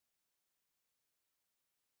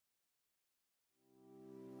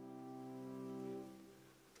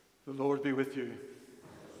The Lord be with you.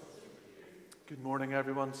 Good morning,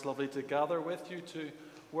 everyone. It's lovely to gather with you to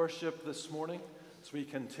worship this morning as we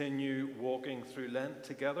continue walking through Lent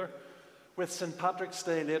together. With St. Patrick's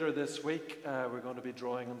Day later this week, we're going to be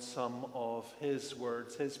drawing on some of his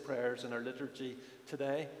words, his prayers in our liturgy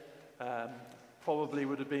today. Probably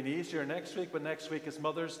would have been easier next week, but next week is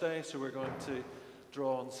Mother's Day, so we're going to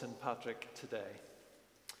draw on St. Patrick today.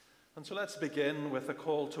 And so let's begin with a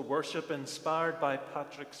call to worship inspired by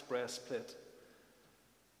Patrick's breastplate.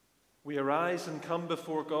 We arise and come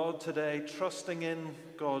before God today, trusting in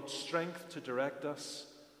God's strength to direct us,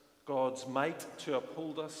 God's might to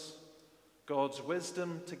uphold us, God's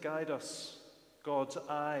wisdom to guide us, God's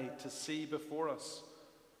eye to see before us,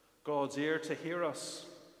 God's ear to hear us,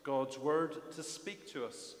 God's word to speak to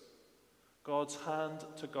us, God's hand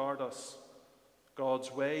to guard us, God's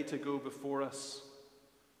way to go before us,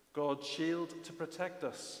 God's shield to protect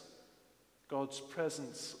us, God's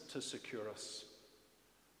presence to secure us.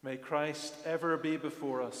 May Christ ever be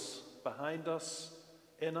before us, behind us,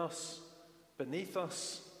 in us, beneath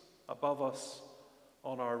us, above us,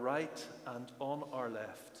 on our right and on our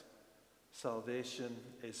left. Salvation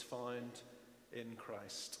is found in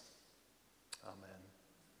Christ. Amen.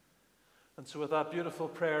 And so with that beautiful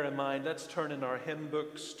prayer in mind, let's turn in our hymn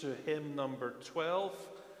books to hymn number 12.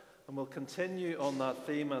 And we'll continue on that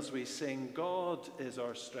theme as we sing, God is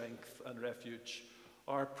our strength and refuge,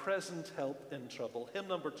 our present help in trouble. Hymn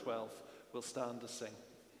number 12, we'll stand to sing.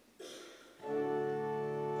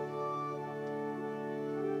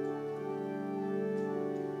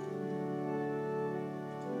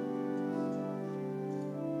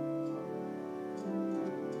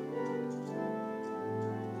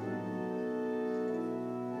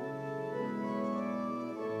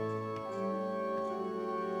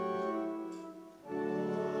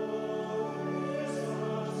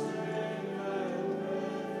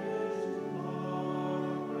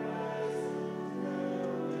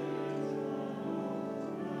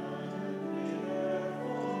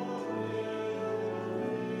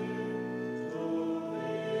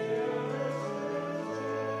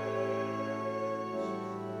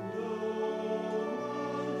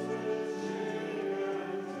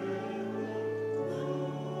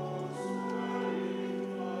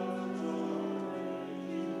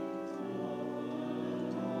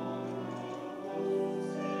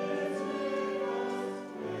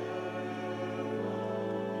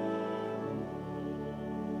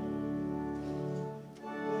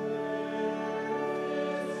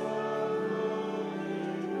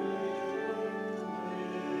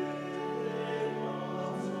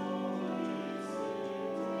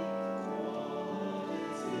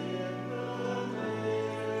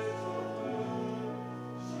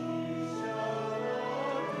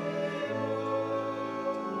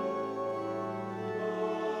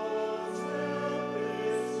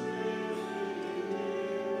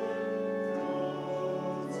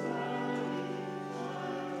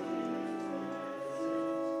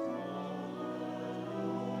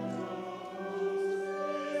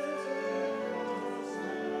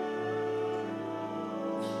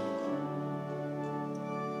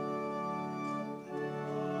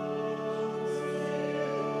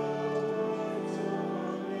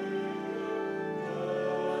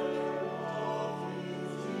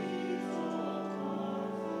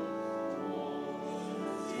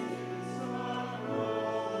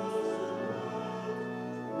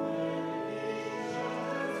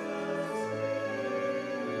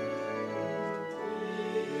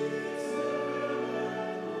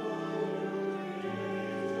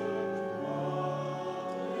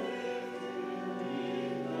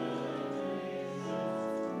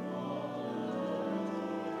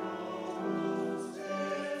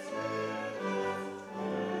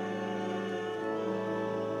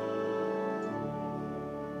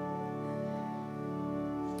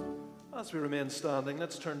 As we remain standing,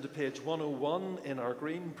 let's turn to page 101 in our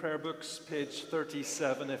green prayer books, page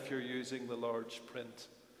 37 if you're using the large print.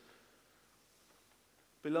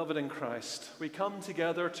 Beloved in Christ, we come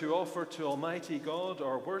together to offer to Almighty God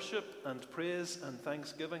our worship and praise and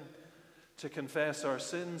thanksgiving, to confess our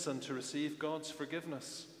sins and to receive God's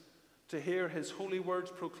forgiveness, to hear his holy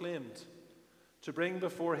word proclaimed, to bring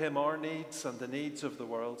before him our needs and the needs of the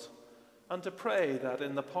world, and to pray that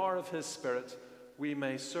in the power of his Spirit we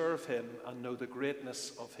may serve him and know the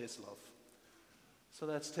greatness of his love. So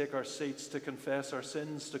let's take our seats to confess our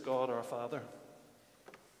sins to God our Father.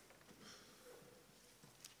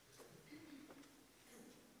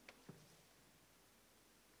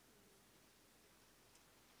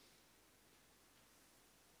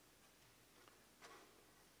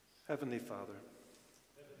 Heavenly Father,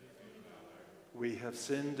 We have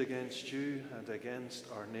sinned against you and against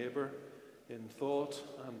our neighbour in thought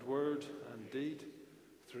and word and deed,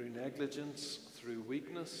 through negligence, through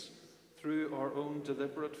weakness, through our own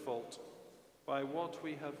deliberate fault, by what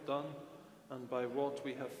we have done and by what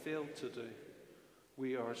we have failed to do.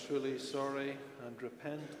 We are truly sorry and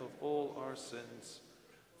repent of all our sins,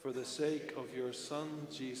 for the sake of your Son,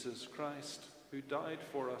 Jesus Christ, who died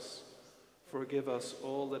for us. Forgive us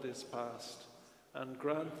all that is past, and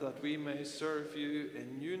grant that we may serve you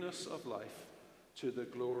in newness of life, to the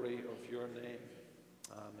glory of your name.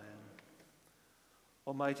 Amen.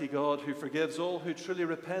 Almighty God, who forgives all who truly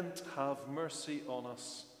repent, have mercy on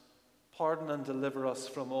us. Pardon and deliver us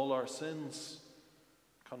from all our sins.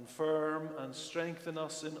 Confirm and strengthen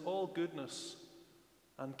us in all goodness,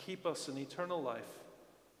 and keep us in eternal life,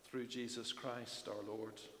 through Jesus Christ our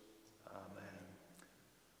Lord. Amen.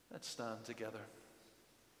 Let's stand together.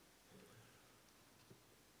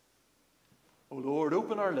 O Lord,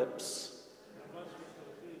 open our lips.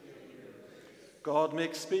 God,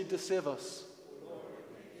 make speed to save us.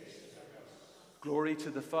 Glory to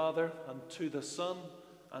the Father, and to the Son,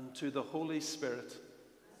 and to the Holy Spirit.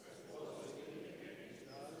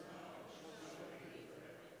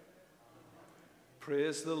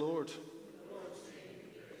 Praise the Lord.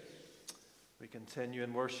 We continue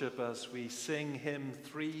in worship as we sing hymn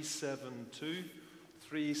 372.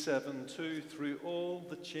 372, through all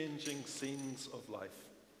the changing scenes of life.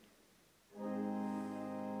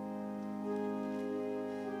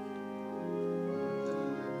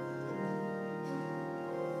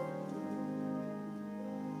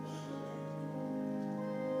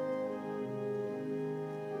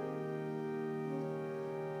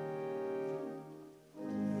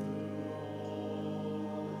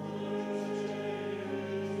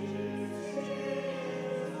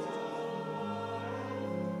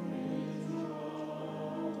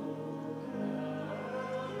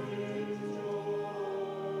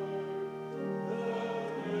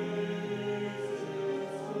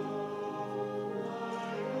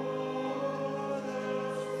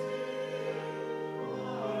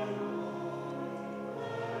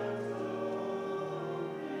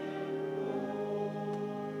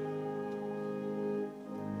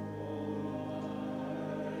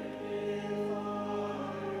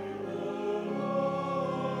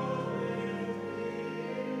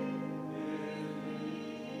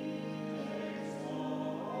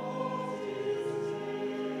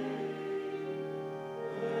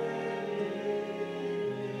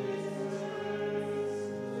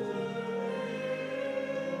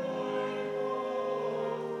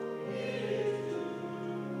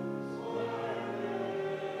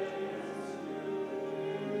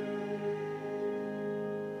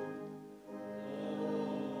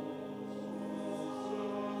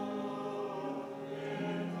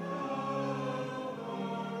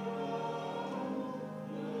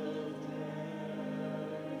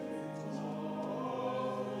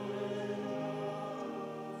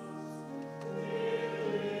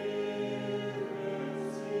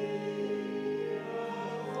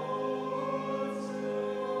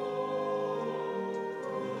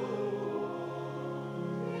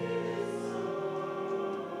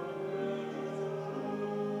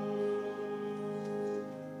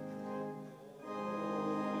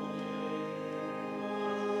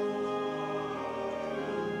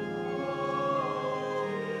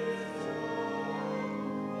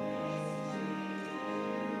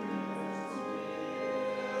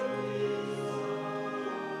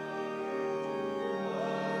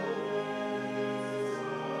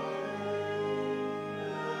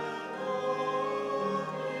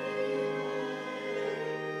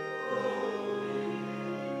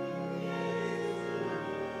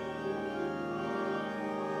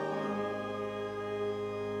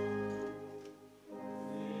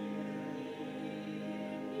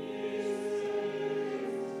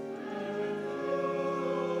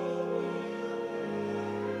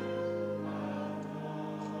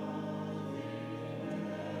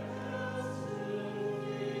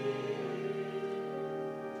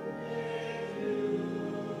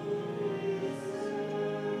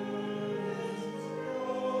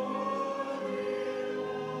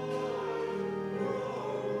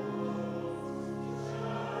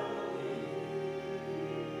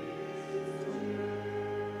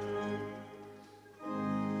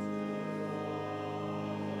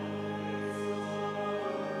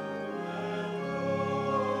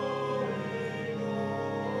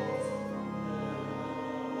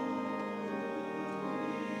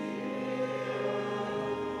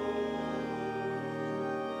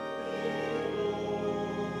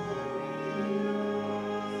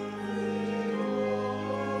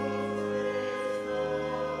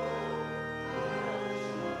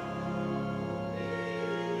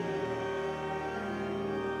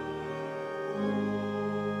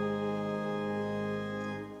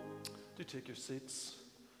 Do take your seats.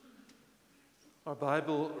 Our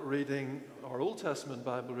Bible reading, our Old Testament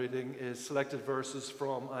Bible reading, is selected verses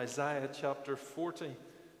from Isaiah chapter 40,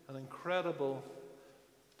 an incredible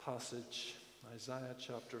passage. Isaiah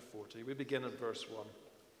chapter 40. We begin at verse 1.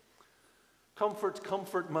 Comfort,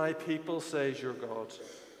 comfort my people, says your God.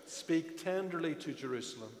 Speak tenderly to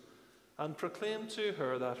Jerusalem and proclaim to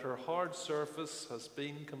her that her hard surface has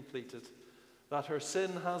been completed, that her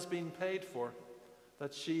sin has been paid for,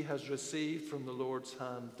 that she has received from the Lord's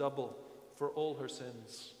hand double for all her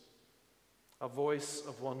sins. A voice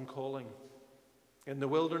of one calling, in the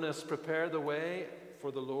wilderness prepare the way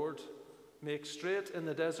for the Lord. Make straight in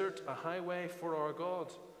the desert a highway for our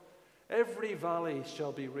God. Every valley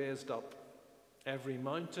shall be raised up, every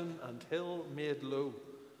mountain and hill made low.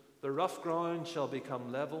 The rough ground shall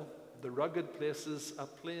become level, the rugged places a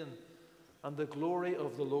plain, and the glory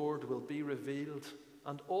of the Lord will be revealed,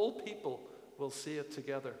 and all people will see it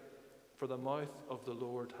together, for the mouth of the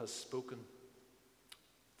Lord has spoken.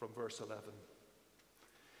 From verse 11.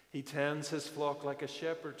 He tends his flock like a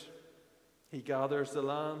shepherd. He gathers the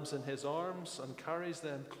lambs in his arms and carries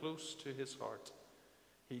them close to his heart.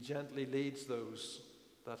 He gently leads those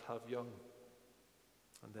that have young.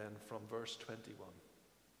 And then from verse 21.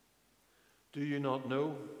 Do you not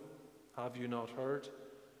know? Have you not heard?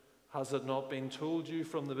 Has it not been told you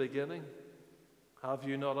from the beginning? Have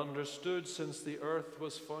you not understood since the earth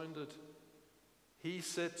was founded? He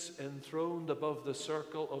sits enthroned above the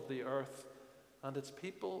circle of the earth, and its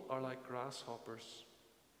people are like grasshoppers.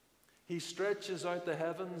 He stretches out the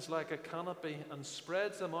heavens like a canopy and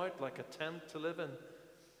spreads them out like a tent to live in.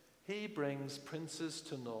 He brings princes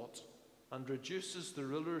to naught and reduces the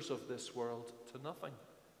rulers of this world to nothing.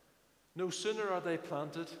 No sooner are they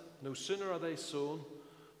planted, no sooner are they sown,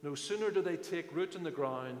 no sooner do they take root in the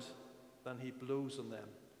ground than he blows on them,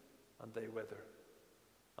 and they wither,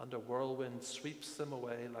 and a whirlwind sweeps them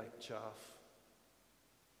away like chaff.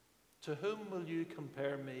 To whom will you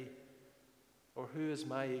compare me, or who is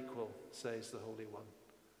my equal, says the Holy One?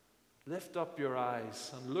 Lift up your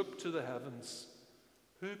eyes and look to the heavens.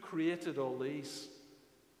 Who created all these?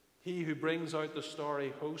 He who brings out the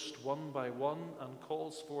starry host one by one and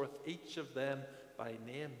calls forth each of them by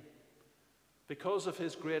name. Because of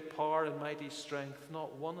his great power and mighty strength,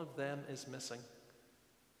 not one of them is missing.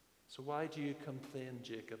 So why do you complain,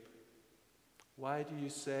 Jacob? Why do you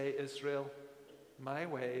say, Israel, my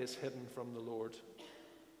way is hidden from the Lord?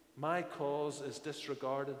 My cause is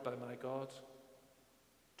disregarded by my God.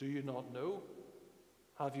 Do you not know?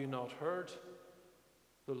 Have you not heard?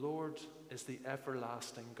 The Lord is the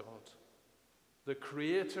everlasting God, the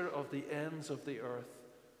creator of the ends of the earth.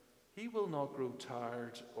 He will not grow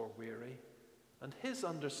tired or weary, and his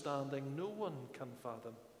understanding no one can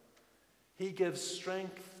fathom. He gives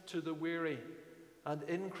strength to the weary and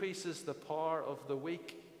increases the power of the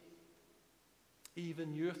weak.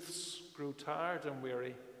 Even youths grow tired and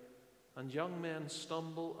weary, and young men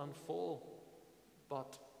stumble and fall.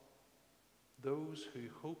 But those who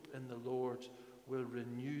hope in the Lord will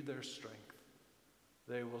renew their strength.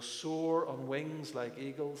 They will soar on wings like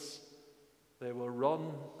eagles. They will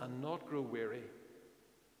run and not grow weary.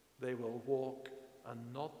 They will walk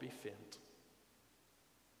and not be faint.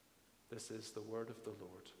 This is the word of the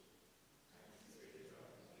Lord.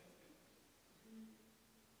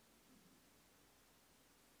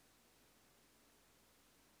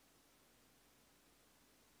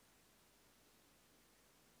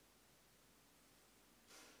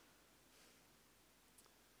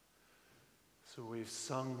 So we've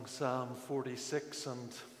sung Psalm 46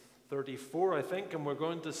 and 34, I think, and we're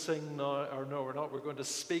going to sing now, or no, we're not, we're going to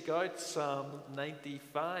speak out Psalm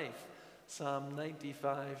 95. Psalm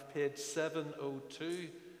 95, page 702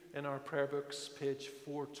 in our prayer books, page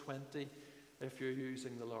 420, if you're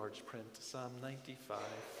using the large print. Psalm 95.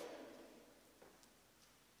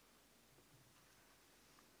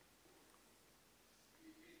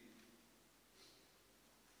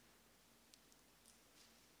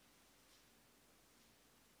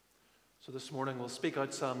 So this morning we'll speak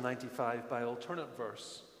out Psalm 95 by alternate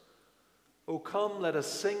verse. O come, let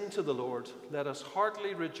us sing to the Lord. Let us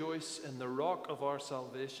heartily rejoice in the rock of our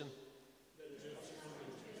salvation.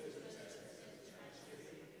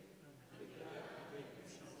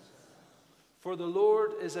 For the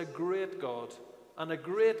Lord is a great God and a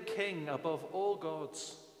great King above all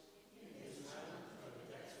gods.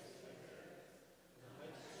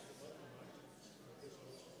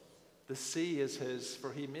 The sea is his,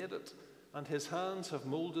 for he made it, and his hands have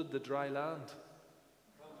molded the dry land.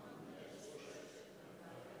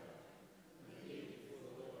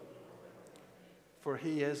 For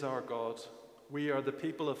he is our God. We are the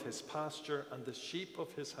people of his pasture and the sheep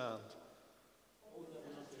of his hand.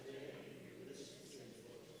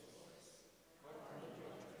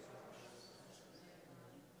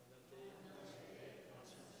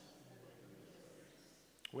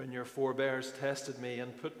 when your forebears tested me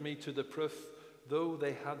and put me to the proof, though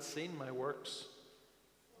they had seen my works.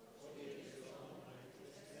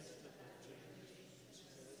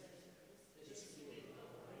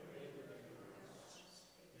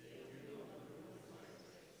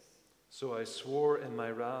 So I swore in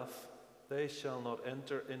my wrath, they shall not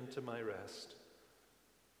enter into my rest.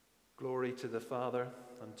 Glory to the Father,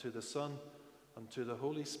 and to the Son, and to the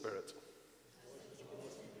Holy Spirit.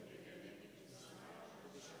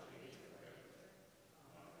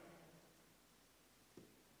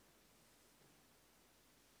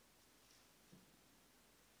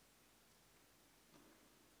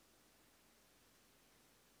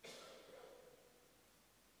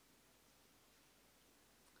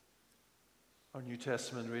 Our New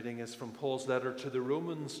Testament reading is from Paul's letter to the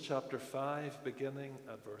Romans, chapter 5, beginning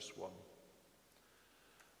at verse 1.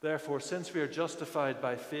 Therefore, since we are justified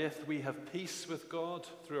by faith, we have peace with God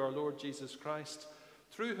through our Lord Jesus Christ,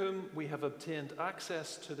 through whom we have obtained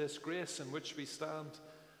access to this grace in which we stand,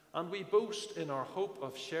 and we boast in our hope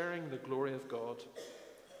of sharing the glory of God.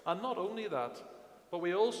 And not only that, but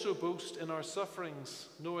we also boast in our sufferings,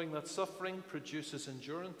 knowing that suffering produces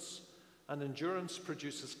endurance, and endurance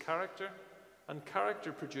produces character, and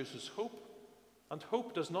character produces hope, and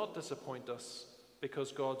hope does not disappoint us,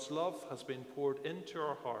 because God's love has been poured into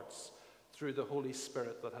our hearts through the Holy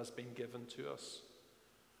Spirit that has been given to us.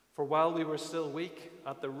 For while we were still weak,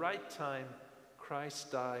 at the right time, Christ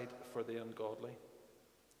died for the ungodly.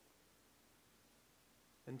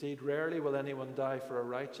 Indeed, rarely will anyone die for a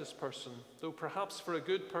righteous person, though perhaps for a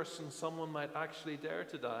good person someone might actually dare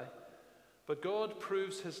to die. But God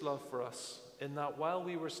proves his love for us, in that while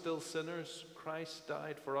we were still sinners, Christ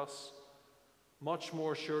died for us. Much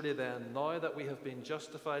more surely then, now that we have been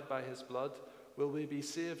justified by his blood, will we be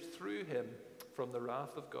saved through him from the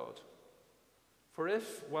wrath of God. For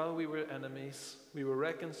if, while we were enemies, we were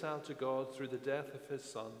reconciled to God through the death of his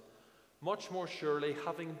Son, much more surely,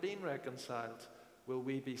 having been reconciled, will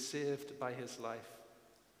we be saved by his life.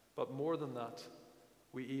 But more than that,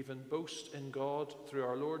 we even boast in God through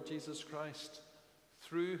our Lord Jesus Christ,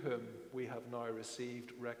 through whom we have now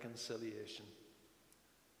received reconciliation.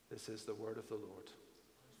 This is the word of the Lord.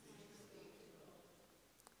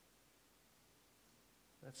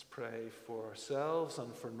 Let's pray for ourselves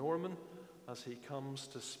and for Norman as he comes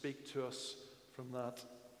to speak to us from that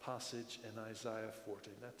passage in Isaiah 40.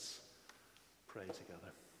 Let's pray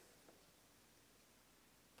together.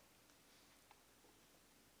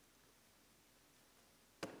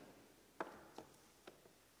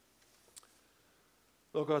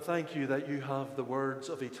 Lord God, thank you that you have the words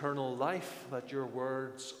of eternal life, that your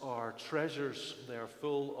words are treasures. They are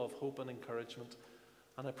full of hope and encouragement.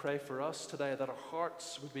 And I pray for us today that our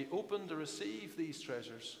hearts would be open to receive these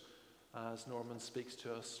treasures. As Norman speaks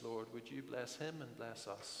to us, Lord, would you bless him and bless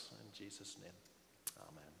us? In Jesus' name,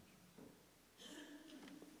 amen.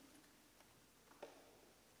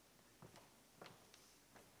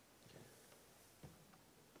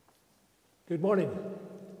 Good morning.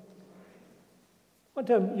 I want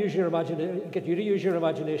to use your imagination, get you to use your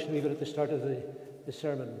imagination a wee bit at the start of the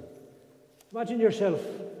sermon. Imagine yourself,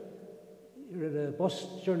 you're in a bus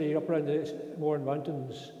journey up around the Mourne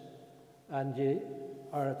Mountains, and you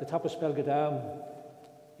are at the top of Spelgadam.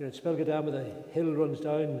 You're at Spelgadam, and the hill runs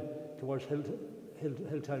down towards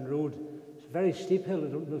Hilltown Road. It's a very steep hill. I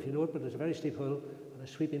don't know if you know it, but it's a very steep hill and a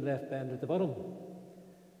sweeping left bend at the bottom.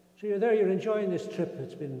 So you're there, you're enjoying this trip.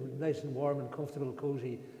 It's been nice and warm and comfortable,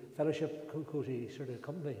 cosy, fellowship, cozy sort of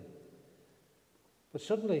company. But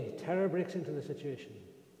suddenly, terror breaks into the situation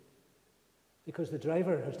because the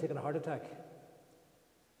driver has taken a heart attack.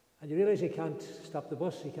 And you realize he can't stop the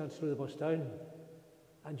bus, he can't slow the bus down.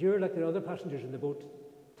 And you're, like the other passengers in the boat,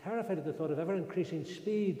 terrified at the thought of ever-increasing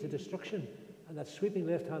speed to destruction and that sweeping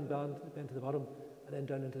left-hand bend to the bottom and then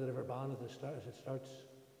down into the River Bann as it starts.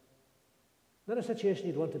 Not a situation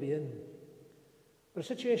you'd want to be in, but a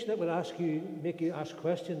situation that would make you ask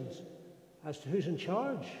questions as to who's in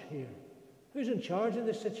charge here. Who's in charge in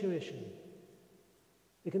this situation?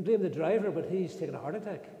 You can blame the driver, but he's taken a heart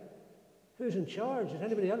attack. Who's in charge? Is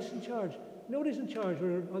anybody else in charge? Nobody's in charge.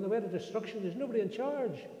 We're on the way to destruction. There's nobody in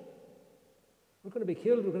charge. We're going to be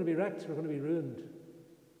killed. We're going to be wrecked. We're going to be ruined.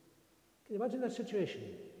 Can you imagine that situation?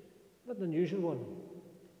 Not an unusual one.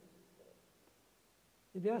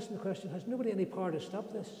 You'd be asking the question, has nobody any power to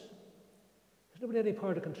stop this? Has nobody any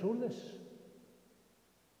power to control this?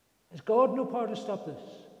 Has God no power to stop this?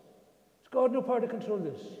 Has God no power to control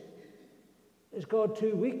this? Is God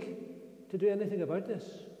too weak to do anything about this?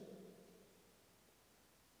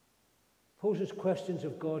 Poses questions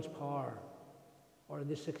of God's power, or in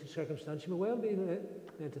this circumstance, you may well be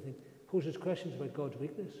led to think, poses questions about God's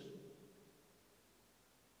weakness.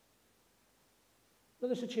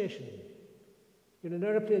 Another situation. You're in an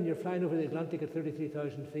airplane, you're flying over the Atlantic at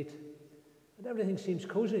 33,000 feet, and everything seems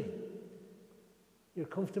cozy. You're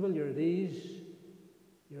comfortable, you're at ease,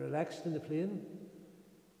 you're relaxed in the plane.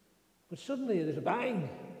 But suddenly there's a bang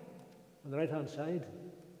on the right-hand side.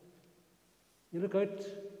 You look out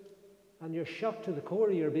and you're shocked to the core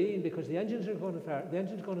of your being because the engine's gone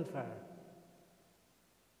on fire.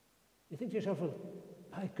 You think to yourself, well,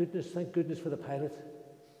 my goodness, thank goodness for the pilot.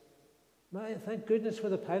 Thank goodness for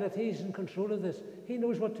the pilot. He's in control of this. He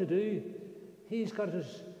knows what to do. He's got his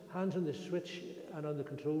hands on the switch and on the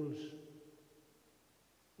controls.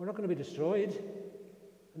 We're not going to be destroyed.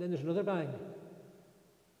 And then there's another bang.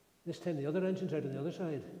 This time the other engine's out on the other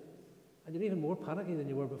side. And you're even more panicky than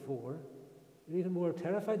you were before. You're even more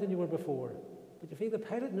terrified than you were before. But you feel the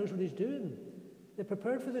pilot knows what he's doing. They're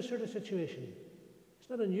prepared for this sort of situation. It's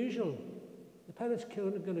not unusual. The pilot's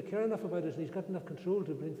going to care enough about us, and he's got enough control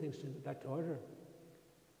to bring things back to order.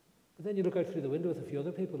 But then you look out through the window with a few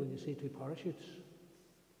other people and you see two parachutes.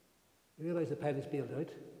 You realise the pilot's bailed out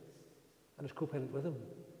and his co-pilot with him.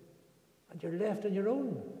 And you're left on your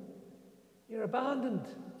own. You're abandoned.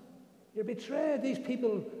 You're betrayed. These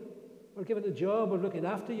people were given a job of looking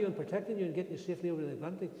after you and protecting you and getting you safely over the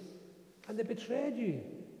Atlantic. And they betrayed you.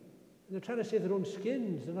 And they're trying to save their own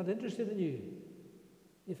skins. They're not interested in you.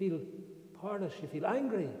 You feel powerless. You feel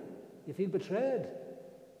angry. You feel betrayed.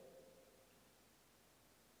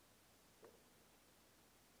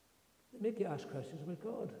 They make you ask questions about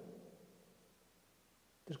God.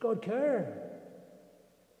 Does God care?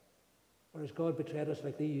 Or has God betrayed us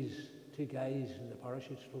like these two guys in the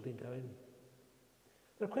parachutes floating down?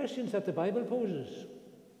 They're questions that the Bible poses.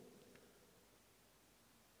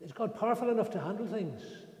 Is God powerful enough to handle things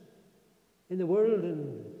in the world,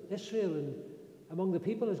 in Israel, and among the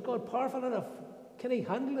people? Is God powerful enough? Can he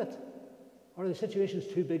handle it? Or are the situations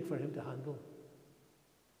too big for him to handle?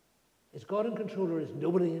 Is God in control, or is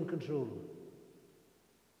nobody in control?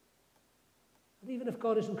 And even if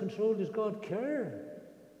God is in control, does God care?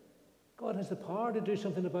 God has the power to do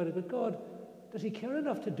something about it, but God, does he care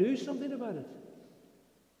enough to do something about it?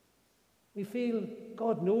 We feel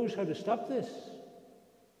God knows how to stop this.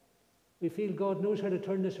 We feel God knows how to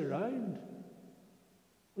turn this around.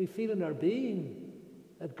 We feel in our being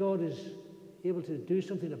that God is able to do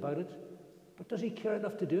something about it, but does he care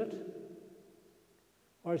enough to do it?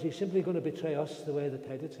 Or is he simply going to betray us the way the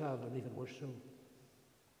pilots have, and even worse so?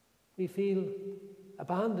 We feel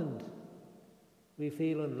abandoned. We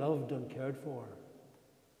feel unloved, uncared for.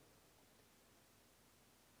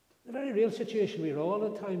 A very real situation. We are all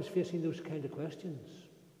at times facing those kind of questions.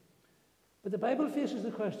 But the Bible faces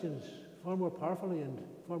the questions far more powerfully and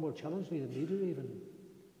far more challengingly than we do even.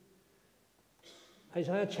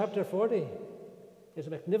 Isaiah chapter 40 is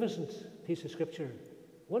a magnificent piece of scripture,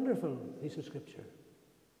 wonderful piece of scripture,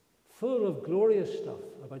 full of glorious stuff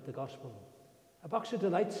about the gospel, a box of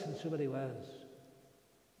delights in so many ways.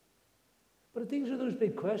 But it deals with those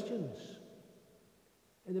big questions.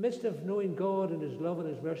 In the midst of knowing God and his love and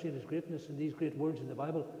his mercy and his greatness and these great words in the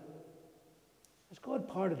Bible, has God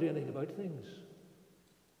power to do anything about things?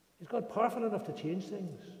 Is God powerful enough to change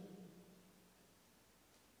things?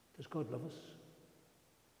 Does God love us?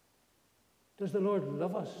 Does the Lord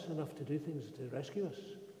love us enough to do things to rescue us?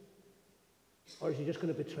 Or is he just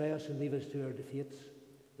going to betray us and leave us to our defeats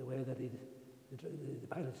the way that the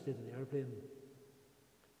pilots did in the airplane?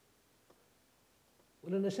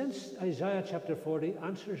 Well, in a sense, Isaiah chapter 40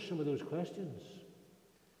 answers some of those questions.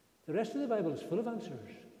 The rest of the Bible is full of answers.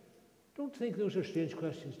 Don't think those are strange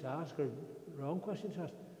questions to ask or wrong questions to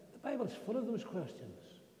ask. The Bible is full of those questions.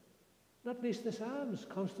 Not least the Psalms,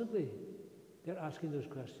 constantly. They're asking those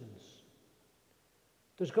questions.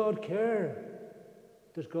 Does God care?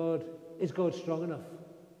 Is God strong enough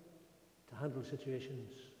to handle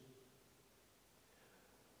situations?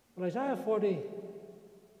 Well, Isaiah 40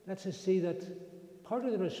 lets us see that part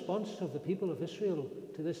of the response of the people of Israel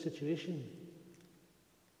to this situation,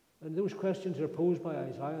 and those questions are posed by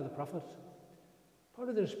Isaiah the prophet, part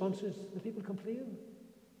of the response is the people complain.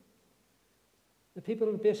 The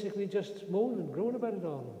people basically just moan and groan about it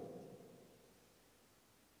all.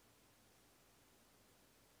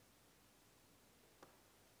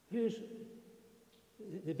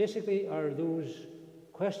 They basically are those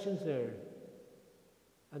questions there,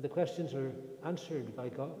 and the questions are answered by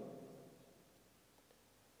God.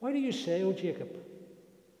 Why do you say, O Jacob,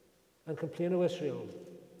 and complain, O Israel?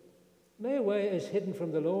 My way is hidden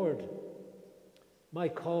from the Lord. My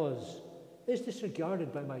cause is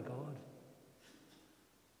disregarded by my God.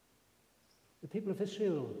 The people of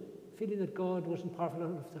Israel feeling that God wasn't powerful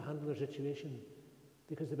enough to handle their situation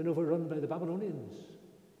because they've been overrun by the Babylonians.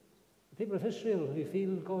 The people of Israel who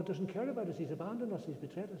feel God doesn't care about us, he's abandoned us, he's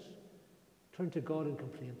betrayed us, turn to God in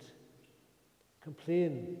complaint.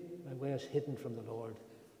 Complain, my way is hidden from the Lord.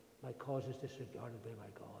 My cause is disregarded by my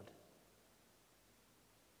God.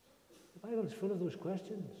 The Bible is full of those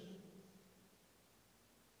questions.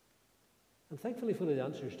 And thankfully full of the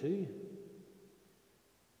answers too.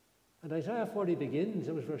 And Isaiah 40 begins,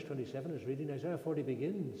 that was verse 27 I was reading, Isaiah 40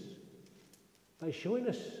 begins by showing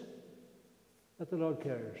us that the Lord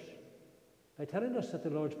cares, by telling us that the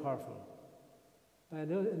Lord's powerful, by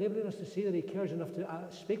enabling us to see that he cares enough to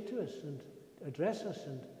speak to us and address us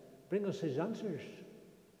and bring us his answers.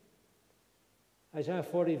 Isaiah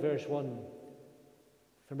 40 verse 1,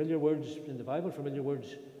 familiar words in the Bible, familiar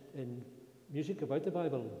words in music about the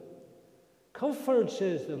Bible. Comfort,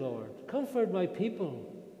 says the Lord, comfort my people.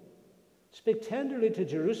 Speak tenderly to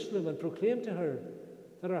Jerusalem and proclaim to her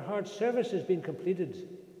that her hard service has been completed,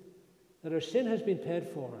 that her sin has been paid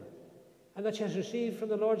for, and that she has received from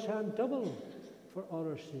the Lord's hand double for all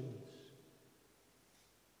her sins.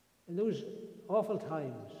 In those awful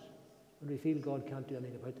times when we feel God can't do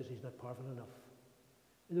anything about this, he's not powerful enough.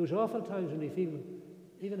 In those awful times when we feel,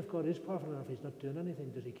 even if God is powerful enough, he's not doing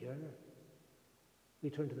anything, does he care? We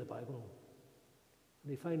turn to the Bible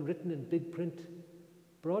and we find written in big print,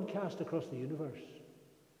 broadcast across the universe,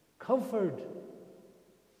 comfort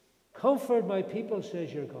my people,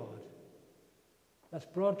 says your God. That's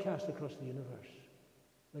broadcast across the universe.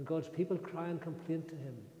 When God's people cry and complain to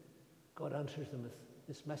him, God answers them with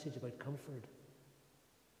this message about comfort.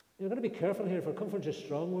 You're going to be careful here, for comfort's a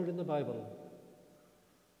strong word in the Bible.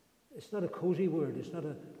 It's not a cozy word. It's not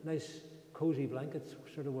a nice, cozy blanket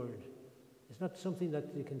sort of word. It's not something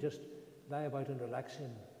that you can just lie about and relax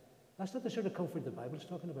in. That's not the sort of comfort the Bible's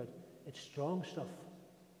talking about. It's strong stuff.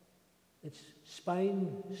 It's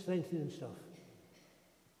spine-strengthening stuff.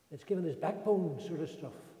 It's giving us backbone sort of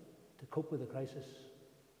stuff to cope with the crisis.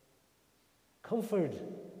 Comfort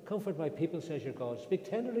my people, says your God. Speak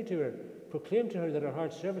tenderly to her. Proclaim to her that her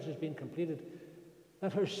hard service has been completed,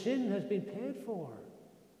 that her sin has been paid for.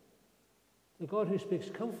 The God who speaks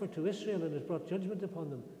comfort to Israel and has brought judgment upon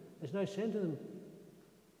them is now saying to them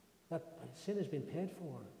that sin has been paid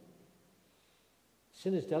for.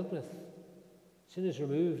 Sin is dealt with. Sin is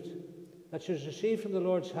removed. That she has received from the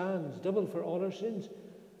Lord's hands double for all her sins.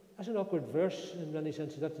 That's an awkward verse in many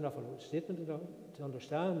senses. That's an awful statement to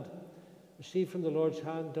understand. Received from the Lord's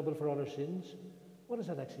hand double for all her sins. What does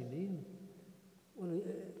that actually mean? Well,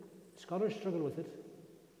 scholars struggle with it,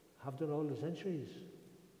 have done all the centuries.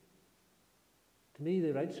 To me,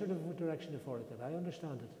 the right sort of direction for it, that I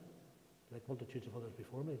understand it, like multitudes of others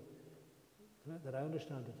before me, that I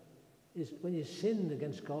understand it, is when you sin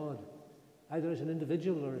against God, either as an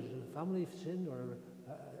individual or as a family sin, or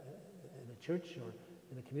in a church, or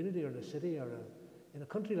in a community, or in a city, or in a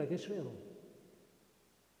country like Israel.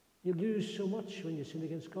 You lose so much when you sin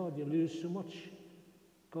against God. You lose so much.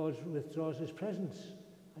 God withdraws his presence,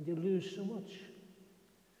 and you lose so much.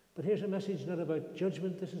 But here's a message not about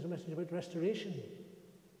judgment. This is a message about restoration,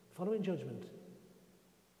 following judgment.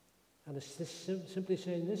 And it's simply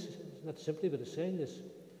saying this, it's not simply, but it's saying this.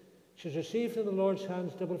 She has received from the Lord's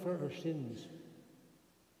hands double for her sins.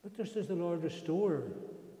 But just as the Lord restore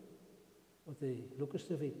what the locusts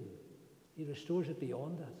have eaten, he restores it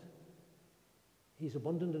beyond that. He's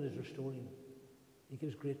abundant in his restoring. He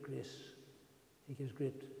gives great grace. He gives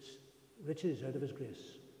great riches out of his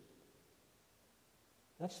grace.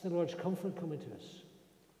 That's the Lord's comfort coming to us.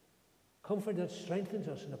 Comfort that strengthens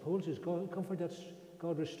us and upholds us. Comfort that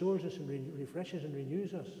God restores us and refreshes and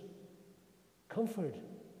renews us. Comfort.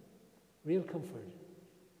 Real comfort.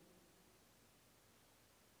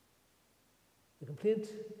 The complaint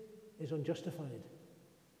is unjustified,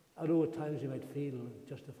 although at times you might feel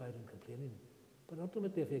justified in complaining. But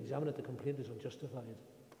ultimately, if you examine it, the complaint is unjustified.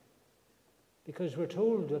 Because we're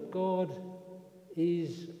told that God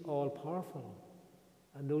is all-powerful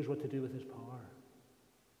and knows what to do with his power.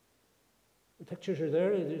 The pictures are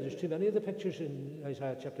there. There's too many of the pictures in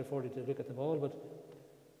Isaiah chapter 40 to look at them all, but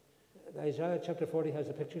Isaiah chapter 40 has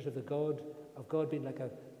the pictures of God being like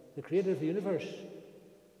the creator of the universe,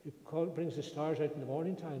 who brings the stars out in the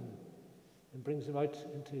morning time and brings them out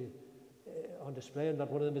on display, and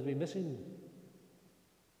not one of them is to be missing.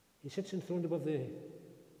 He sits enthroned above the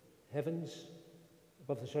heavens,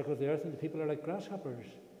 above the circle of the earth, and the people are like grasshoppers.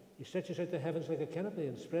 He stretches out the heavens like a canopy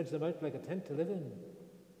and spreads them out like a tent to live in.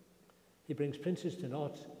 He brings princes to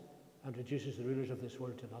naught and reduces the rulers of this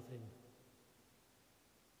world to nothing.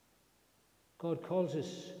 God calls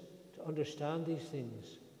us to understand these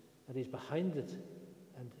things, that he's behind it,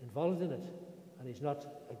 and involved in it, and he's not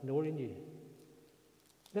ignoring you.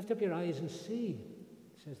 Lift up your eyes and see,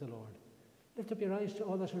 says the Lord. Lift up your eyes to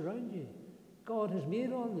all that's around you. God has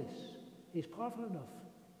made all this. He's powerful enough.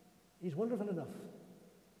 He's wonderful enough.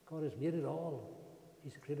 God has made it all.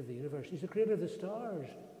 He's the creator of the universe. He's the creator of the stars.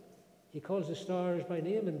 He calls the stars by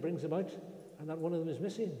name and brings them out, and not one of them is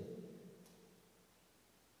missing.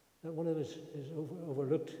 Not one of them is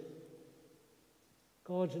overlooked.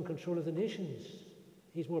 God's in control of the nations.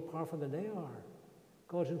 He's more powerful than they are.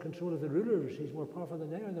 God's in control of the rulers. He's more powerful than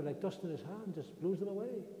they are. They're like dust in his hand, just blows them away.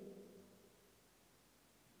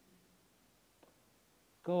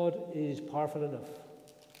 God is powerful enough.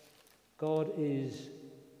 God is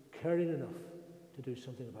caring enough to do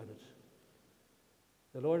something about it.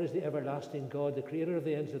 The Lord is the everlasting God, the creator of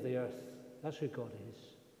the ends of the earth. That's who God is.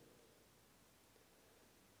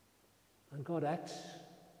 And God acts.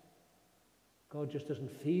 God just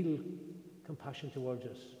doesn't feel compassion towards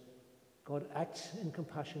us. God acts in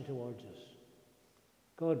compassion towards us.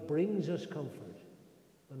 God brings us comfort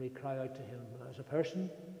when we cry out to him as a person.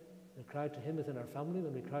 We cry out to him within our family,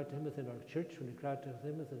 when we cry out to him within our church, when we cry out to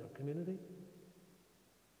him within our community.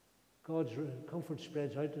 God's comfort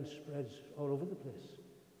spreads out and spreads all over the place.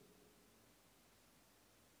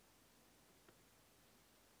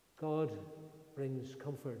 God brings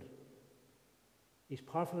comfort. He's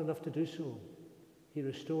powerful enough to do so. He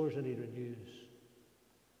restores and he renews.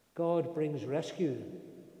 God brings rescue.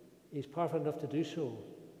 He's powerful enough to do so.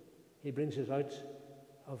 He brings us out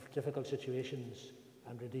of difficult situations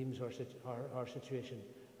and redeems our situation.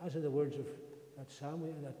 As in the words of that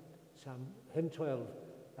hymn 12,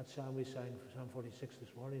 that psalm we sang, Psalm 46 this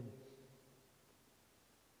morning.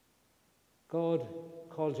 God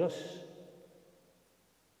calls us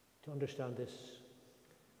to understand this.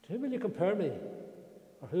 To whom will you compare me?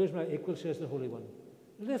 Or who is my equal, says the Holy One?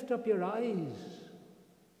 Lift up your eyes.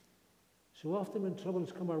 So often when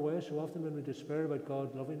troubles come our way, so often when we despair about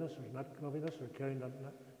God loving us or not loving us or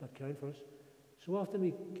not caring for us, so often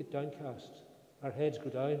we get downcast. Our heads go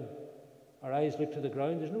down. Our eyes look to the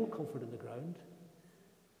ground. There's no comfort in the ground.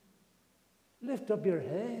 Lift up your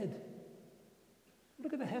head.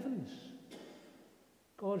 Look at the heavens.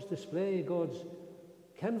 God's display, God's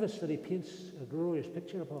canvas that he paints a glorious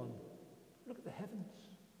picture upon. Look at the heavens.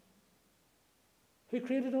 Who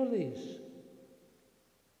created all these?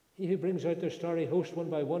 He who brings out their starry host one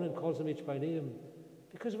by one and calls them each by name.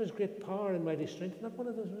 Because of his great power and mighty strength, not one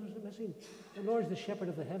of those is missing. The Lord is the shepherd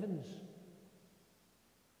of the heavens.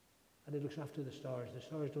 And he looks after the stars. The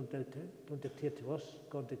stars don't dictate to us.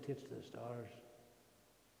 God dictates to the stars.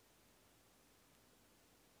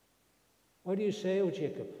 Why do you say, O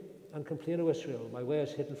Jacob, and complain, O Israel, my way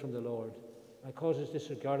is hidden from the Lord, my cause is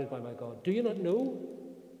disregarded by my God? Do you not know?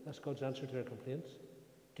 That's God's answer to their complaints.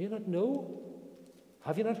 Do you not know?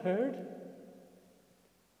 Have you not heard?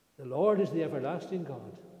 The Lord is the everlasting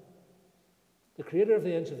God, the creator of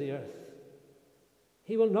the ends of the earth.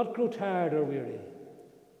 He will not grow tired or weary,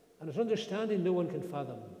 and his understanding no one can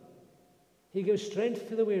fathom. He gives strength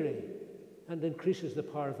to the weary and increases the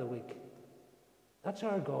power of the weak. That's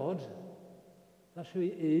our God. That's who he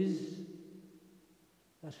is.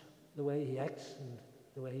 That's the way he acts and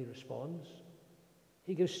the way he responds.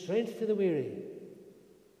 He gives strength to the weary,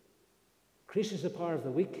 increases the power of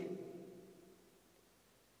the weak.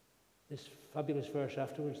 This fabulous verse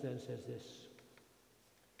afterwards then says this: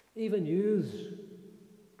 even youths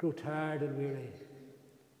grow tired and weary,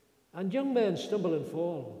 and young men stumble and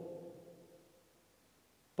fall.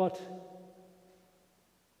 But,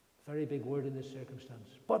 very big word in this circumstance,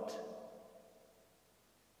 but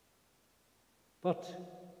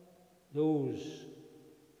those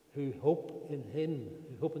who hope in him,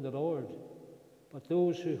 who hope in the Lord, but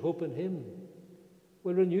those who hope in him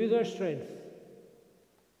will renew their strength.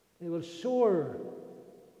 They will soar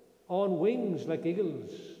on wings like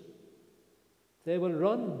eagles. They will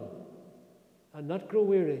run and not grow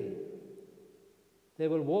weary. They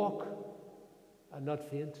will walk and not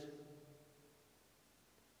faint.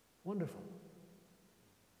 Wonderful.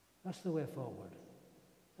 That's the way forward.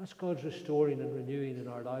 That's God's restoring and renewing in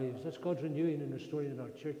our lives. That's God's renewing and restoring in our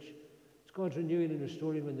church. It's God's renewing and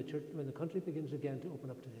restoring when the country begins again to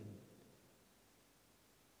open up to him.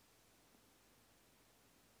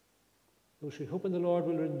 Those who hope in the Lord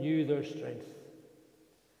will renew their strength.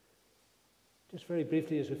 Just very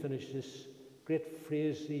briefly as we finish this great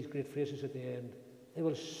phrase, these great phrases at the end. They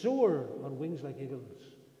will soar on wings like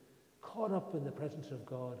eagles, caught up in the presence of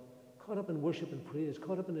God, caught up in worship and praise,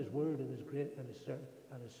 caught up in his word and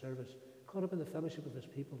his service, caught up in the fellowship of his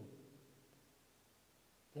people.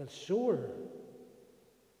 They'll soar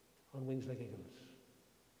on wings like eagles.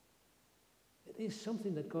 It is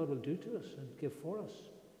something that God will do to us and give for us.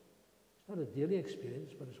 It's not a daily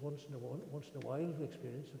experience, but it's once in a while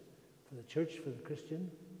experience for the church, for the Christian,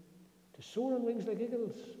 to soar on wings like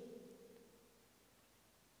eagles.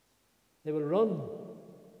 They will run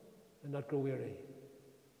and not grow weary.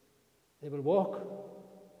 They will walk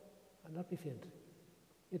and not be faint.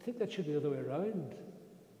 You'd think that should be the other way around.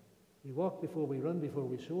 We walk before we run, before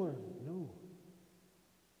we soar. No.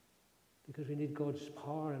 Because we need God's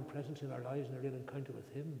power and presence in our lives and a real encounter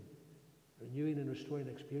with Him. Renewing and restoring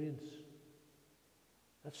experience.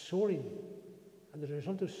 That's soaring. And as a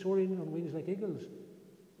result of soaring on wings like eagles,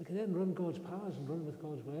 we can then run God's paths and run with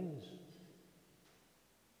God's ways.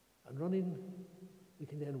 And running, we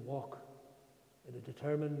can then walk in a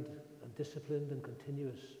determined and disciplined and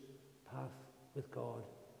continuous path with God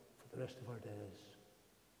for the rest of our days.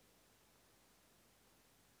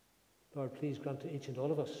 Lord, please grant to each and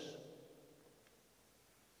all of us,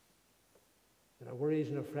 in our worries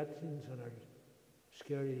and our frettings and our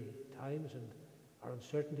scary times and our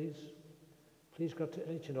uncertainties, please grant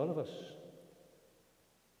to each and all of us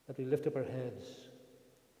that we lift up our heads.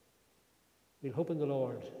 We'll hope in the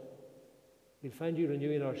Lord. We'll find you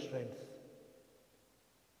renewing our strength.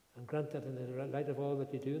 And grant that in the light of all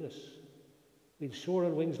that you do in us, we'll soar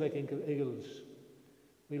on wings like eagles.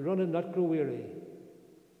 We'll run and not grow weary.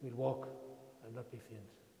 We'll walk and not be faint.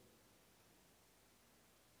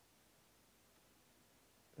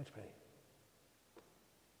 Let's pray.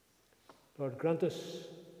 Lord, grant us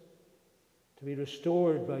to be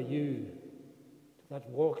restored by you to that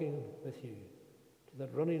walking with you, to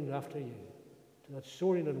that running after you, to that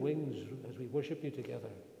soaring on wings as we worship you together.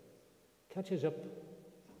 Catch us up.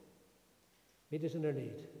 Meet us in our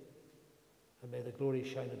need. And may the glory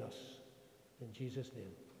shine on us. In Jesus'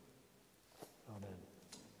 name. Amen.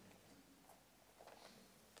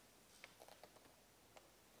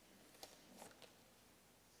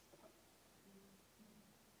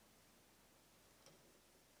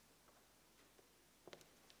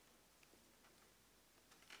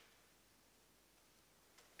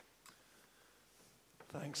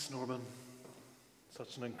 Thanks, Norman.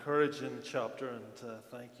 Such an encouraging chapter, and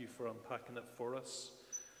thank you for unpacking it for us.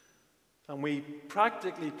 And we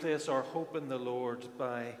practically place our hope in the Lord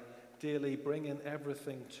by daily bringing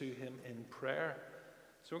everything to Him in prayer.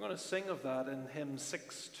 So we're going to sing of that in hymn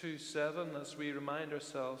 627 as we remind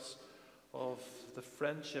ourselves of the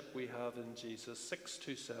friendship we have in Jesus.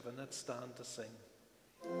 627, let's stand to sing.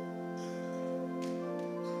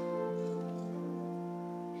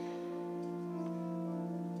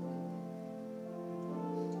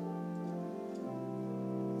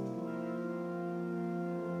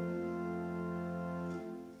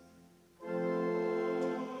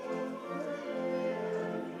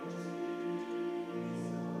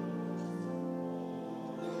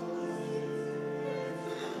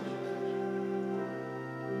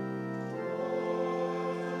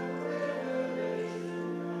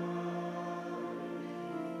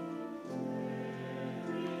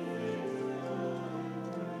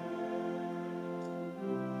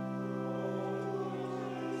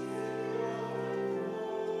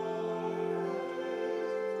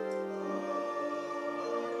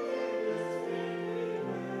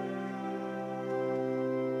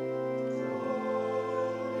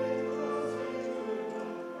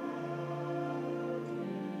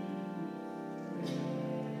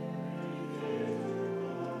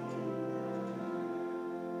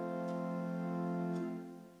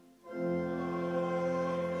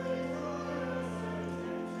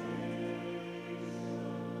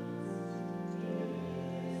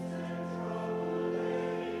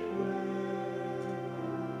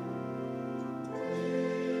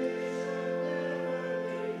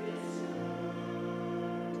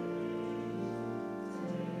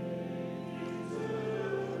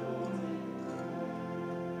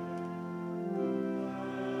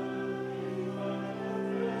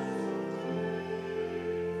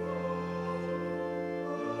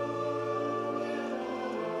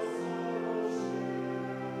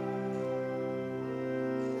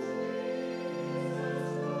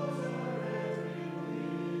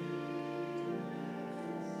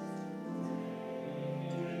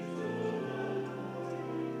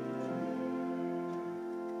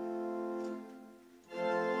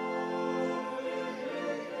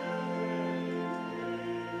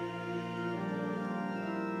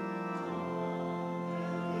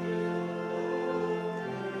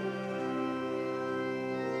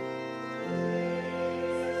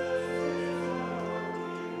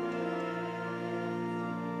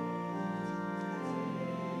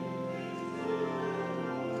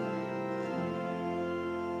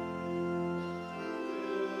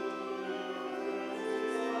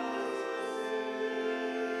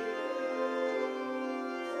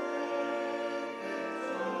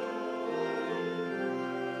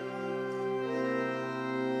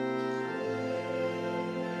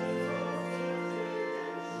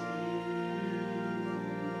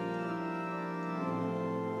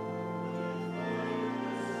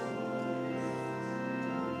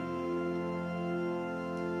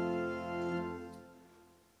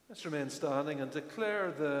 Let's remain standing and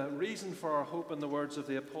declare the reason for our hope in the words of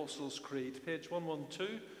the Apostles' Creed, page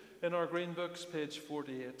 112 in our green books, page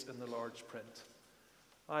 48 in the large print.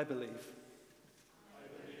 I believe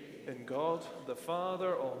in God, the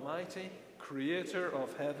Father Almighty, creator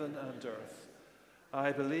of heaven and earth.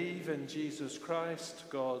 I believe in Jesus Christ,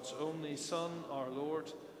 God's only Son, our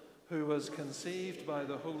Lord, who was conceived by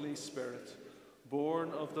the Holy Spirit, born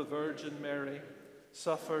of the Virgin Mary,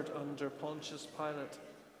 suffered under Pontius Pilate,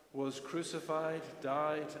 was crucified,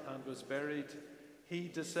 died, and was buried. He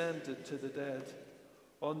descended to the dead.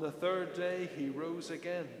 On the third day he rose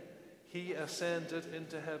again. He ascended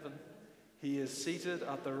into heaven. He is seated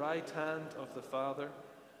at the right hand of the Father,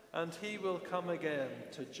 and he will come again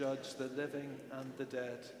to judge the living and the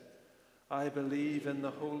dead. I believe in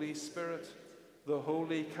the Holy Spirit, the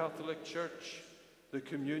Holy Catholic Church, the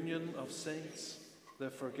communion of saints, the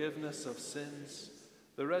forgiveness of sins,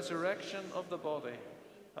 the resurrection of the body,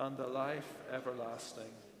 and the life everlasting.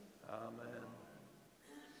 Amen.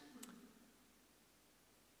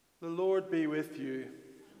 The Lord be with you.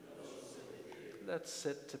 Let's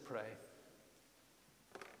sit to pray.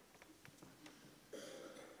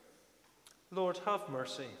 Lord, have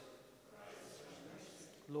mercy.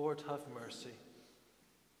 Lord, have mercy.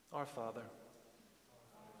 Our Father,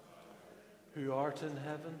 who art in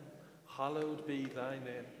heaven, hallowed be thy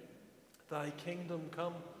name. Thy kingdom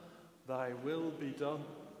come, thy will be done,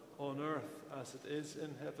 on earth as it is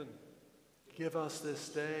in heaven. Give us this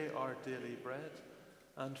day our daily bread,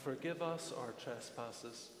 and forgive us our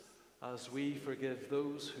trespasses, as we forgive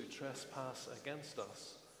those who trespass against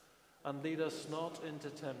us. And lead us not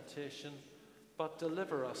into temptation, but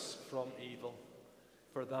deliver us from evil.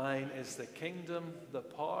 For thine is the kingdom, the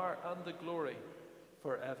power, and the glory,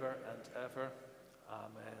 forever and ever.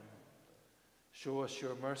 Amen. Show us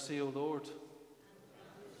your mercy, O Lord.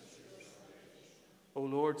 O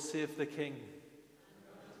Lord, save the King.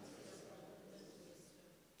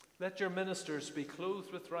 Let your ministers be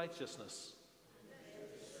clothed with righteousness.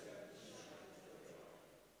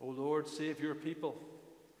 O Lord, save your people.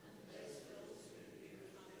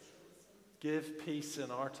 Give peace in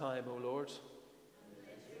our time, O Lord.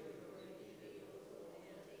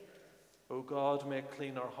 O God, make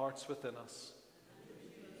clean our hearts within us.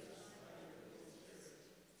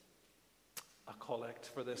 A collect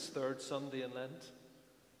for this third Sunday in Lent.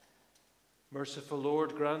 Merciful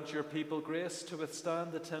Lord, grant your people grace to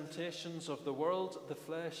withstand the temptations of the world, the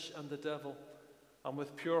flesh, and the devil, and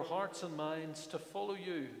with pure hearts and minds to follow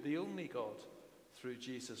you, the only God, through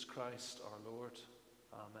Jesus Christ our Lord.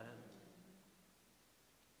 Amen.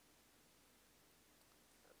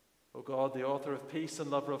 O God, the author of peace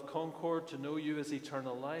and lover of concord, to know you is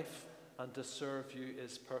eternal life, and to serve you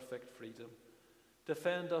is perfect freedom.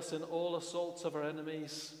 Defend us in all assaults of our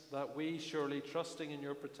enemies, that we, surely trusting in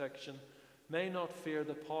your protection, may not fear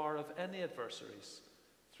the power of any adversaries,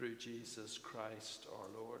 through Jesus Christ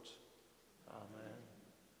our Lord. Amen.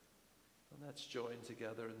 And let's join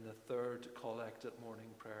together in the third collect at morning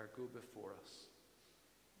prayer. Go before us.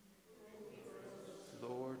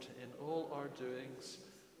 Lord, in all our doings,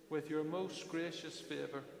 with your most gracious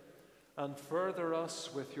favour, and further us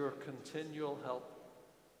with your continual help,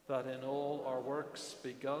 that in all our works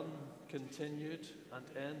begun, continued, and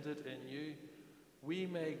ended in you, we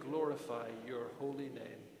may glorify your holy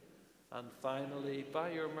name, and finally,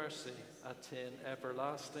 by your mercy, attain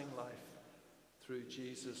everlasting life, through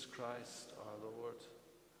Jesus Christ our Lord.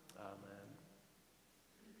 Amen.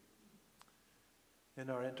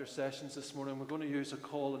 In our intercessions this morning, we're going to use a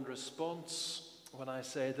call and response. When I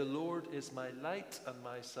say, the Lord is my light and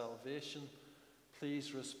my salvation,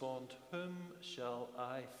 please respond, whom shall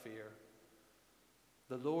I fear?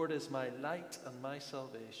 The Lord is my light and my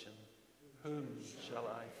salvation. Whom shall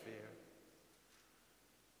I fear?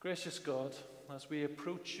 Gracious God, as we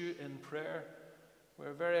approach you in prayer,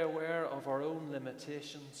 we're very aware of our own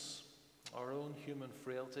limitations, our own human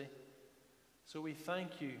frailty. So we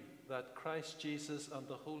thank you that Christ Jesus and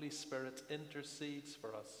the Holy Spirit intercedes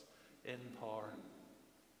for us in power.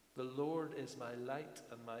 The Lord is my light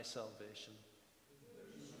and my salvation.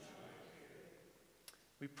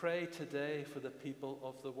 We pray today for the people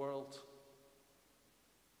of the world.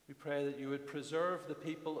 We pray that you would preserve the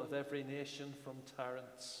people of every nation from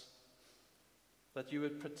tyrants, that you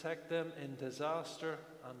would protect them in disaster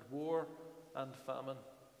and war and famine.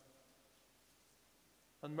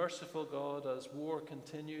 And merciful God, as war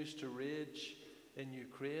continues to rage in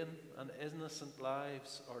Ukraine and innocent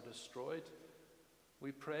lives are destroyed,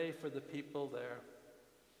 we pray for the people there.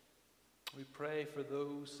 We pray for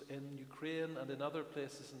those in Ukraine and in other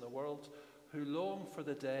places in the world who long for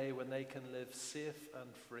the day when they can live safe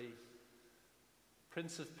and free.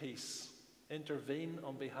 Prince of Peace, intervene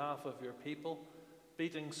on behalf of your people,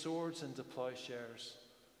 beating swords into plowshares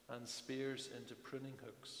and spears into pruning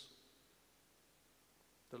hooks.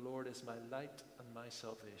 The Lord is my light and my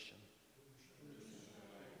salvation.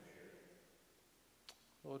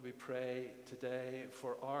 Lord, we pray today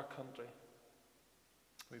for our country.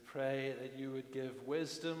 We pray that you would give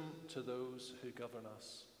wisdom to those who govern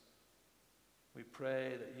us. We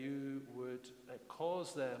pray that you would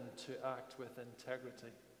cause them to act with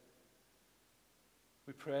integrity.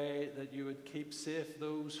 We pray that you would keep safe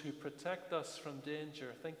those who protect us from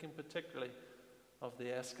danger, thinking particularly of the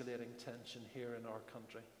escalating tension here in our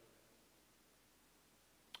country.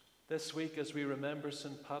 This week, as we remember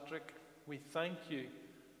St. Patrick, we thank you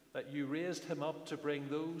that you raised him up to bring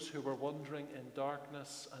those who were wandering in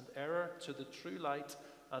darkness and error to the true light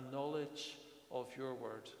and knowledge of your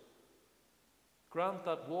word. Grant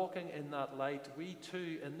that walking in that light, we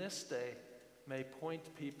too in this day may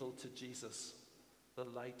point people to Jesus, the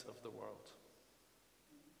light of the world.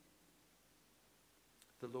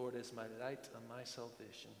 The Lord is my light and my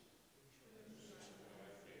salvation.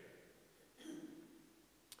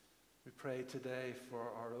 We pray today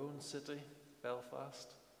for our own city,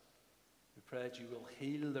 Belfast. We pray that you will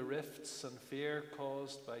heal the rifts and fear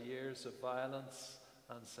caused by years of violence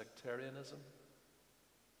and sectarianism.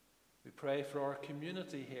 We pray for our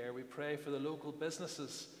community here. We pray for the local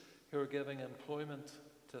businesses who are giving employment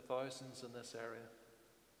to thousands in this area.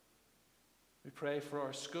 We pray for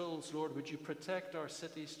our schools. Lord, would you protect our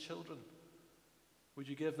city's children? Would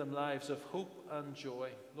you give them lives of hope and joy?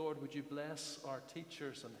 Lord, would you bless our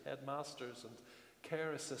teachers and headmasters and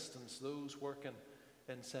care assistants, those working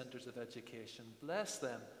in centres of education. Bless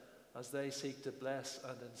them as they seek to bless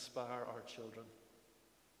and inspire our children.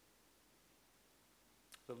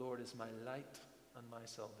 The Lord is my light and my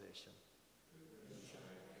salvation.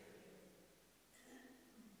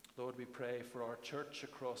 Lord, we pray for our church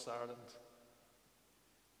across Ireland.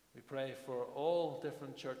 We pray for all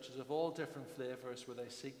different churches of all different flavours where they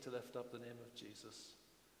seek to lift up the name of Jesus.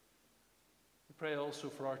 We pray also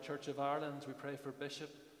for our Church of Ireland. We pray for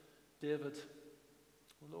Bishop David.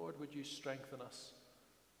 Lord, would you strengthen us?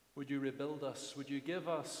 Would you rebuild us? Would you give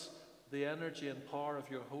us the energy and power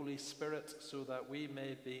of your Holy Spirit so that we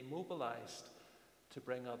may be mobilized to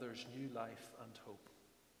bring others new life and hope?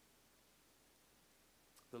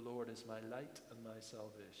 The Lord is my light and my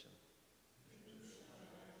salvation.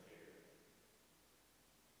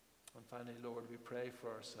 And finally, Lord, we pray for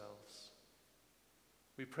ourselves.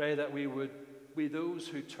 We pray that we would be those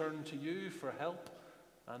who turn to you for help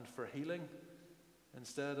and for healing,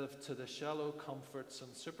 instead of to the shallow comforts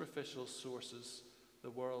and superficial sources the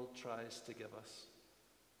world tries to give us.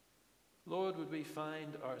 Lord, would we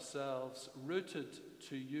find ourselves rooted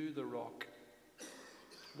to you, the rock?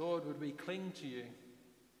 Lord, would we cling to you,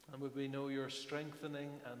 and would we know your strengthening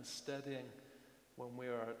and steadying when we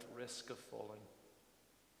are at risk of falling?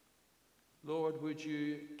 Lord, would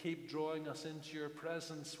you keep drawing us into your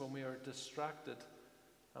presence when we are distracted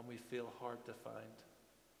and we feel hard to find?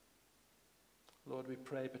 Lord, we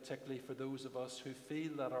pray particularly for those of us who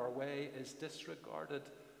feel that our way is disregarded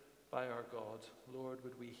by our God. Lord,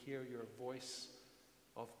 would we hear your voice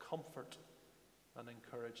of comfort and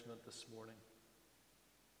encouragement this morning?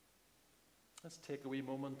 Let's take a wee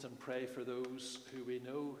moment and pray for those who we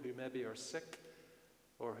know who maybe are sick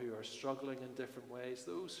or who are struggling in different ways.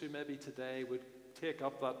 Those who maybe today would take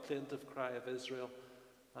up that plaintive cry of Israel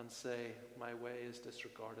and say, my way is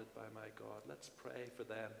disregarded by my God. Let's pray for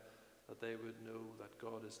them, that they would know that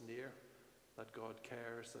God is near, that God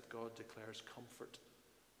cares, that God declares comfort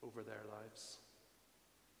over their lives.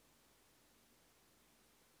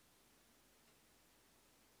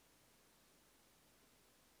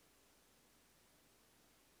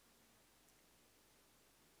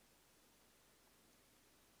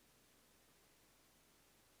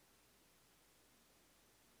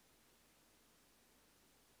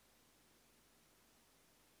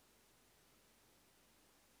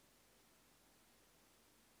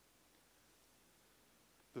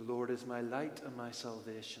 The Lord is my light and my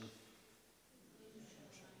salvation.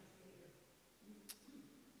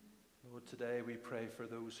 Lord, today we pray for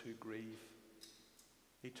those who grieve.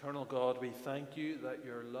 Eternal God, we thank you that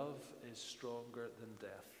your love is stronger than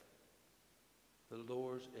death. The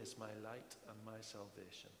Lord is my light and my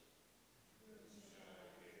salvation.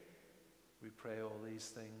 We pray all these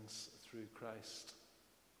things through Christ,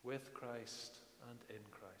 with Christ, and in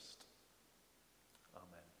Christ. Amen.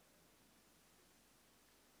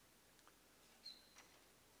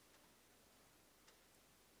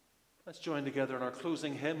 Let's join together in our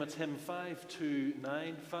closing hymn. It's hymn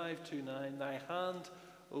 529, 529. Thy hand,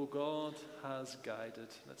 O God, has guided.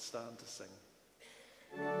 Let's stand to sing.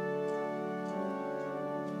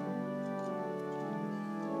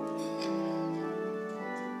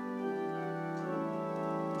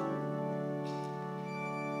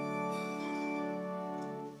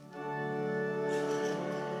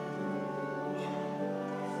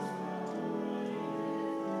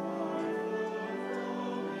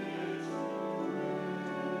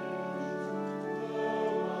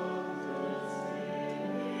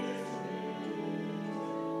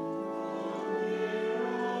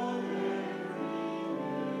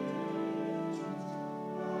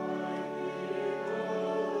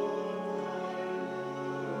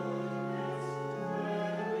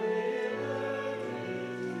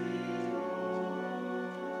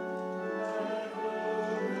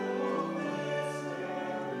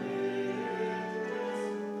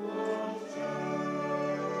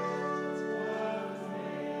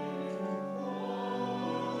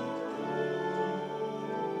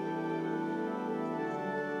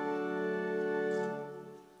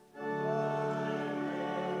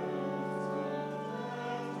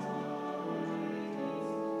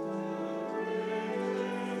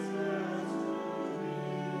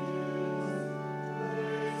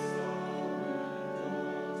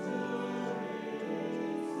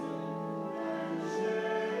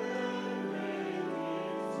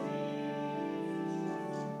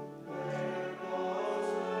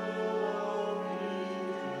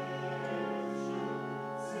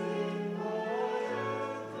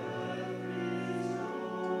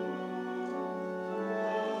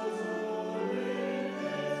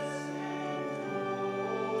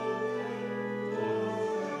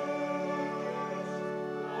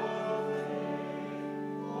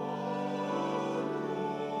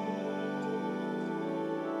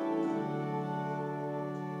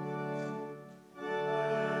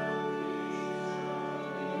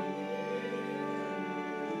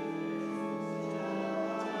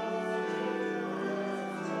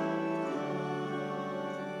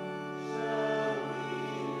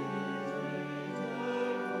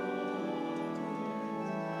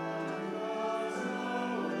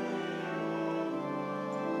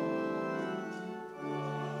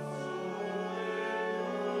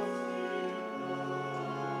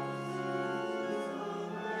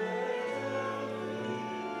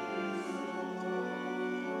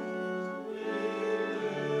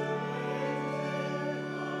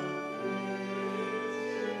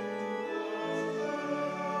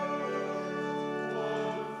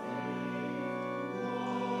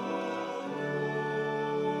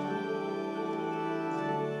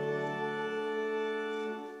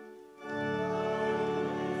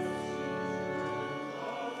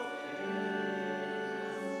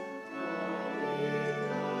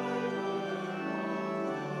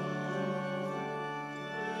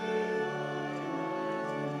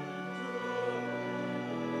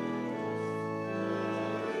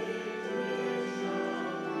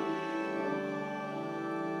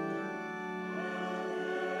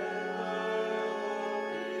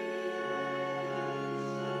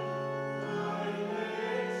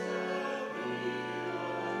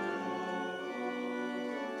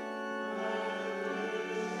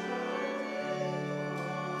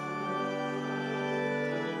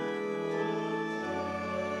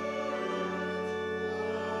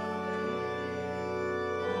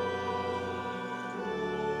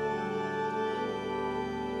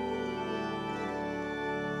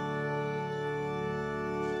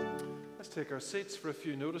 Take our seats for a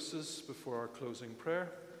few notices before our closing prayer.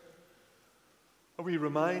 A wee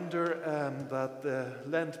reminder that the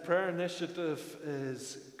Lent Prayer Initiative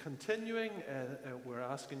is continuing. We're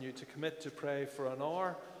asking you to commit to pray for an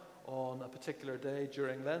hour on a particular day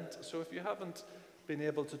during Lent. So if you haven't been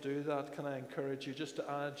able to do that, can I encourage you just to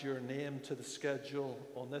add your name to the schedule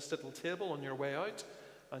on this little table on your way out?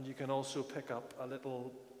 And you can also pick up a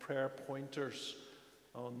little prayer pointers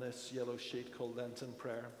on this yellow sheet called Lenten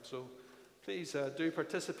Prayer. So please do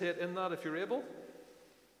participate in that if you're able.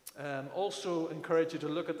 Also encourage you to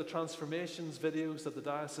look at the transformations videos that the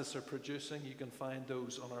diocese are producing. You can find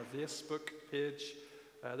those on our Facebook page.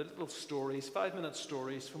 The little stories, 5-minute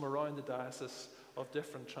stories from around the diocese of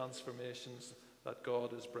different transformations that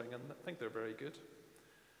God is bringing. I think they're very good.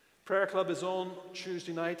 Prayer Club is on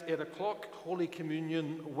Tuesday night, 8 o'clock. Holy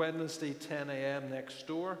Communion, Wednesday, 10 a.m. next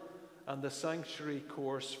door. And the Sanctuary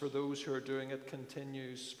course for those who are doing it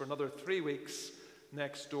continues for another 3 weeks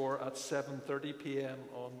next door at 7:30 p.m.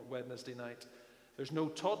 on Wednesday night. There's no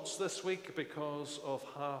tots this week because of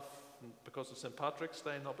St. Patrick's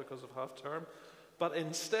Day, not because of half term. But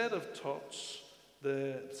instead of tots,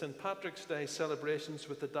 The St. Patrick's Day celebrations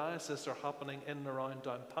with the diocese are happening in and around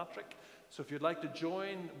Downpatrick. So if you'd like to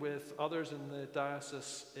join with others in the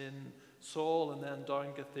diocese in Saul and then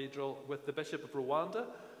Down Cathedral with the Bishop of Rwanda,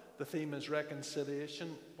 the theme is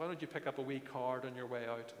reconciliation. Why don't you pick up a wee card on your way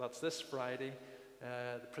out? That's this Friday.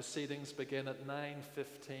 The proceedings begin at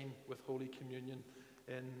 9:15 with Holy Communion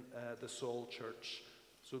in the Saul Church.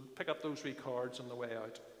 So pick up those wee cards on the way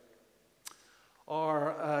out.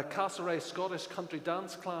 Our Castlereagh Scottish Country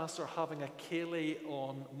Dance class are having a ceilidh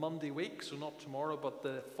on Monday week, so not tomorrow, but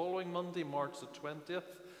the following Monday, March the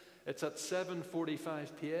 20th. It's at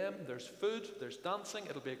 7:45 p.m. There's food, there's dancing.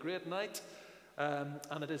 It'll be a great night,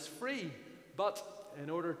 and it is free. But in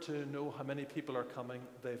order to know how many people are coming,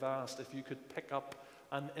 they've asked if you could pick up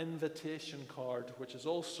an invitation card, which is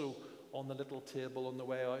also on the little table on the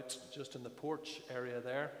way out, just in the porch area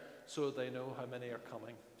there, so they know how many are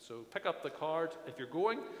coming. So pick up the card if you're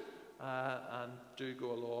going, and do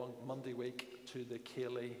go along Monday week to the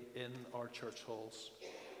ceilidh in our church halls.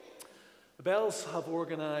 The Bells have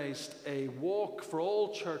organised a walk for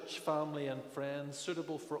all church family and friends,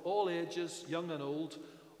 suitable for all ages, young and old,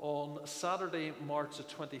 on Saturday, March the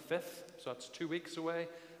 25th, so that's 2 weeks away,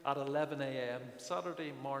 at 11 a.m.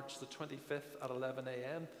 Saturday, March the 25th at 11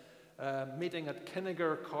 a.m. Meeting at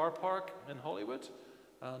Kinniger Car Park in Hollywood,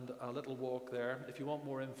 and a little walk there. If you want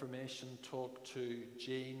more information, talk to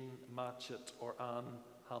Jane Matchett or Anne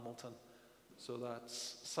Hamilton. So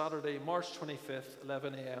that's Saturday, March 25th,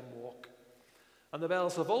 11 a.m. walk. And the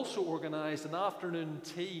Bells have also organised an afternoon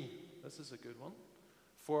tea. This is a good one.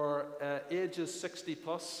 For ages 60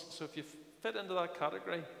 plus. So if you fit into that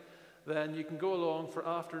category, then you can go along for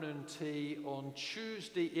afternoon tea on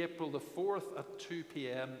Tuesday, April the 4th at 2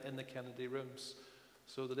 p.m. in the Kennedy Rooms.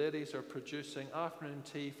 So the ladies are producing afternoon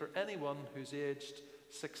tea for anyone who's aged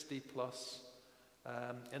 60 plus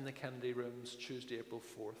in the Kennedy Rooms, Tuesday, April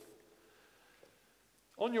 4th.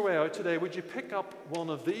 On your way out today, would you pick up one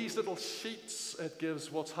of these little sheets? It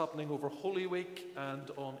gives what's happening over Holy Week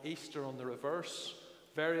and on Easter on the reverse.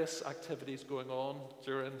 Various activities going on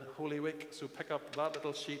during Holy Week. So pick up that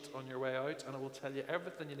little sheet on your way out and it will tell you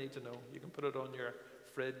everything you need to know. You can put it on your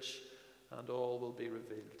fridge and all will be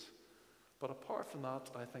revealed. But apart from that,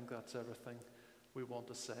 I think that's everything we want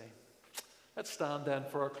to say. Let's stand then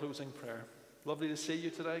for our closing prayer. Lovely to see you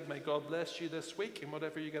today. May God bless you this week in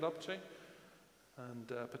whatever you get up to. And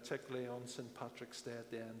particularly on St. Patrick's Day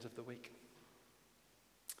at the end of the week.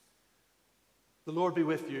 The Lord be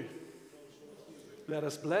with you. Let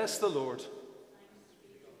us bless the Lord.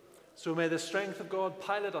 So may the strength of God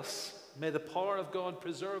pilot us. May the power of God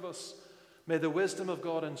preserve us. May the wisdom of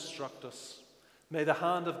God instruct us. May the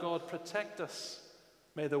hand of God protect us.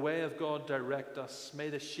 May the way of God direct us. May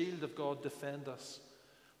the shield of God defend us.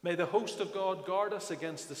 May the host of God guard us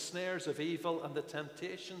against the snares of evil and the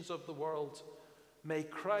temptations of the world. May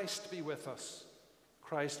Christ be with us,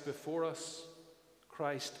 Christ before us,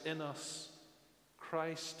 Christ in us,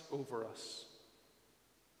 Christ over us.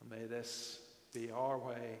 And may this be our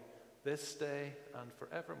way this day and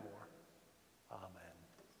forevermore.